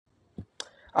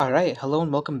All right, hello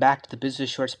and welcome back to the Business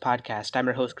Shorts podcast. I'm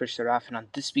your host, Chris Saraf, and on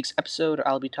this week's episode,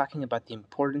 I'll be talking about the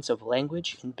importance of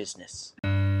language in business.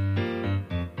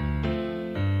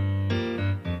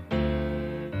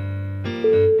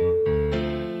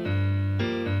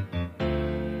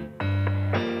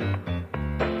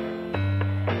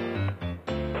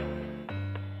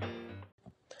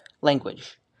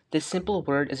 Language. This simple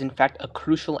word is in fact a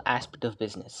crucial aspect of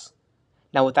business.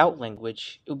 Now, without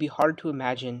language, it would be hard to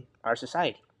imagine our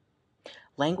society.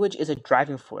 Language is a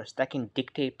driving force that can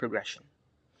dictate progression.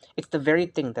 It's the very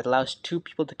thing that allows two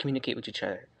people to communicate with each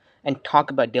other and talk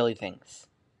about daily things.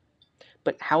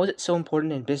 But how is it so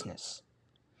important in business?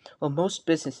 Well, most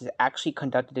business is actually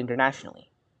conducted internationally,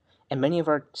 and many of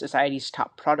our society's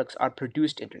top products are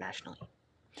produced internationally.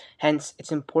 Hence,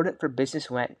 it's important for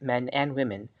businessmen and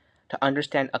women to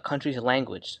understand a country's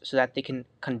language so that they can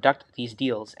conduct these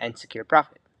deals and secure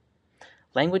profit.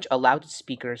 Language allows its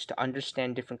speakers to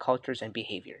understand different cultures and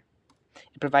behavior.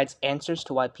 It provides answers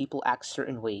to why people act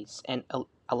certain ways and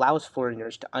allows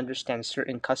foreigners to understand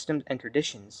certain customs and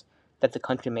traditions that the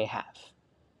country may have.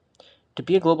 To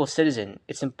be a global citizen,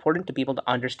 it's important to be able to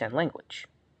understand language.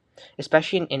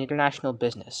 Especially in international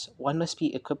business, one must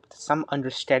be equipped with some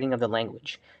understanding of the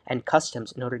language and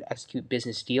customs in order to execute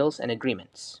business deals and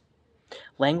agreements.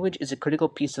 Language is a critical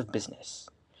piece of business.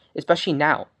 Especially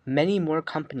now, many more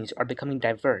companies are becoming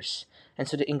diverse, and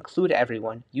so to include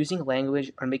everyone, using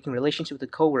language or making relationships with the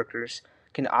coworkers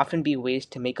can often be ways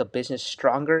to make a business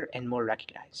stronger and more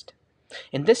recognized.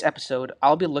 In this episode,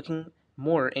 I'll be looking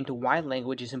more into why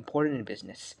language is important in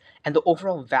business and the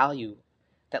overall value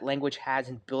that language has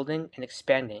in building and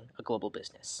expanding a global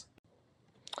business.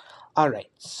 Alright,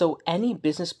 so any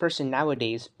business person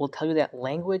nowadays will tell you that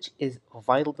language is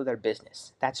vital to their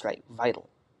business. That's right, vital.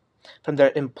 From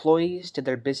their employees to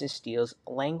their business deals,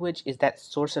 language is that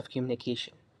source of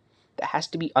communication that has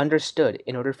to be understood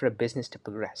in order for a business to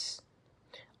progress.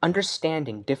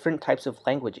 Understanding different types of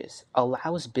languages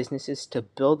allows businesses to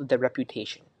build their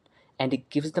reputation, and it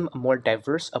gives them a more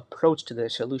diverse approach to their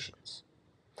solutions.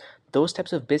 Those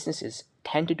types of businesses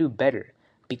tend to do better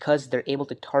because they're able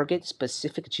to target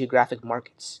specific geographic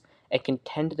markets and can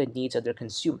tend to the needs of their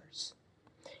consumers.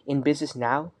 In business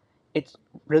now, it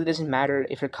really doesn't matter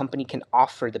if your company can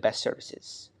offer the best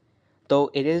services, though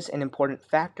it is an important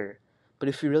factor. But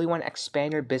if you really want to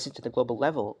expand your business to the global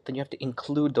level, then you have to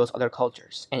include those other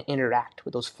cultures and interact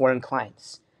with those foreign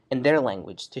clients in their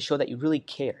language to show that you really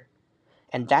care.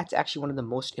 And that's actually one of the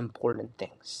most important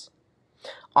things.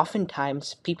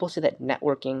 Oftentimes, people say that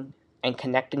networking and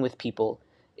connecting with people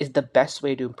is the best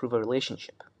way to improve a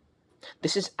relationship.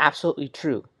 This is absolutely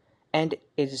true, and it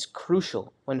is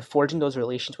crucial when forging those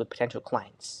relations with potential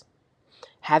clients.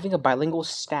 Having a bilingual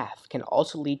staff can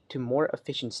also lead to more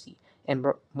efficiency and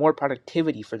more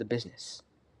productivity for the business.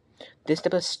 This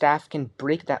type of staff can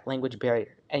break that language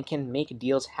barrier and can make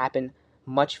deals happen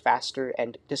much faster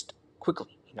and just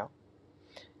quickly.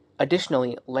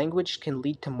 Additionally, language can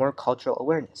lead to more cultural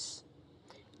awareness.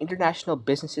 International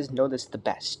businesses know this the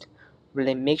best, where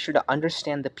they make sure to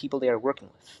understand the people they are working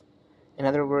with. In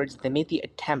other words, they make the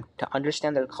attempt to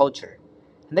understand their culture,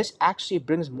 and this actually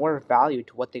brings more value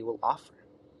to what they will offer.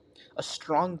 A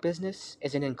strong business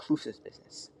is an inclusive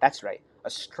business. That's right,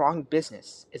 a strong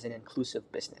business is an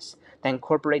inclusive business that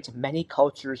incorporates many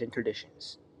cultures and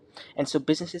traditions. And so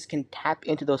businesses can tap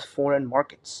into those foreign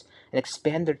markets and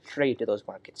expand their trade to those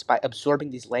markets by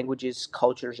absorbing these languages,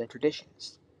 cultures, and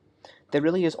traditions. There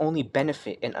really is only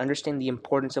benefit in understanding the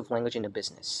importance of language in a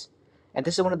business. And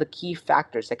this is one of the key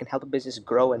factors that can help a business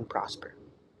grow and prosper.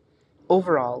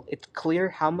 Overall, it's clear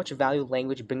how much value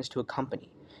language brings to a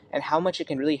company and how much it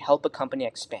can really help a company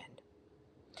expand.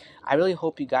 I really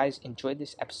hope you guys enjoyed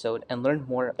this episode and learned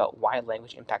more about why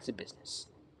language impacts a business.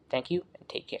 Thank you and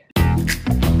take care.